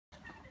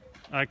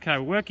Okay,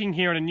 we're working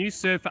here on a new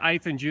serve for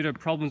Ethan due to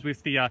problems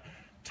with the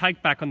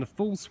take back on the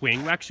full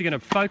swing. We're actually going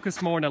to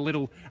focus more on a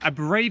little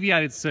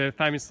abbreviated serve,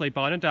 famously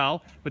by Nadal,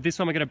 but this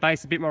one we're going to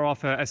base a bit more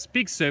off a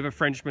big server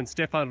Frenchman,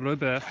 Stéphane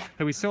Robert,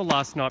 who we saw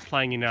last night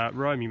playing in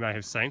Rome, you may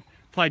have seen.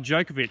 Played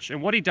Djokovic,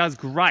 and what he does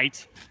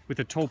great with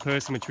a tall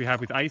person, which we have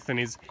with Ethan,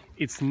 is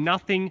it's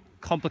nothing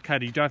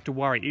complicated. You don't have to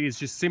worry. It is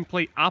just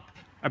simply up,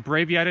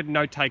 abbreviated,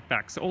 no take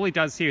back. So all he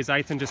does here is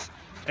Ethan just,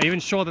 even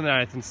shorter than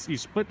that, Ethan, you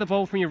split the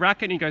ball from your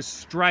racket and you go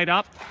straight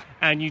up,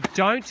 and you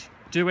don't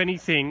do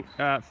anything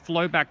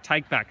flow back,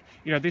 take back.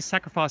 You know, this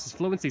sacrifices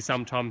fluency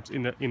sometimes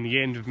in the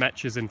end of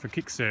matches and for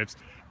kick serves.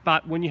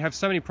 But when you have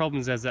so many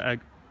problems as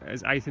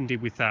Ethan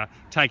did with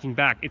taking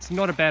back, it's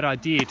not a bad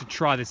idea to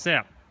try this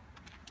out.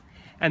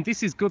 And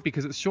this is good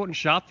because it's short and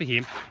sharp for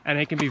him, and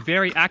he can be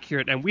very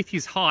accurate. And with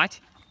his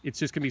height, it's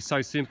just going to be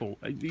so simple.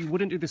 You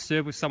wouldn't do the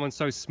serve with someone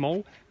so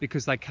small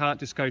because they can't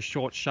just go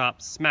short, sharp,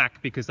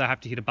 smack because they have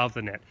to hit above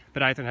the net.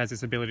 But Ethan has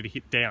this ability to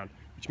hit down,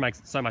 which makes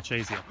it so much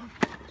easier.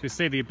 So you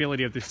see the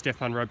ability of this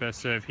Stéphane Robert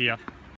serve here.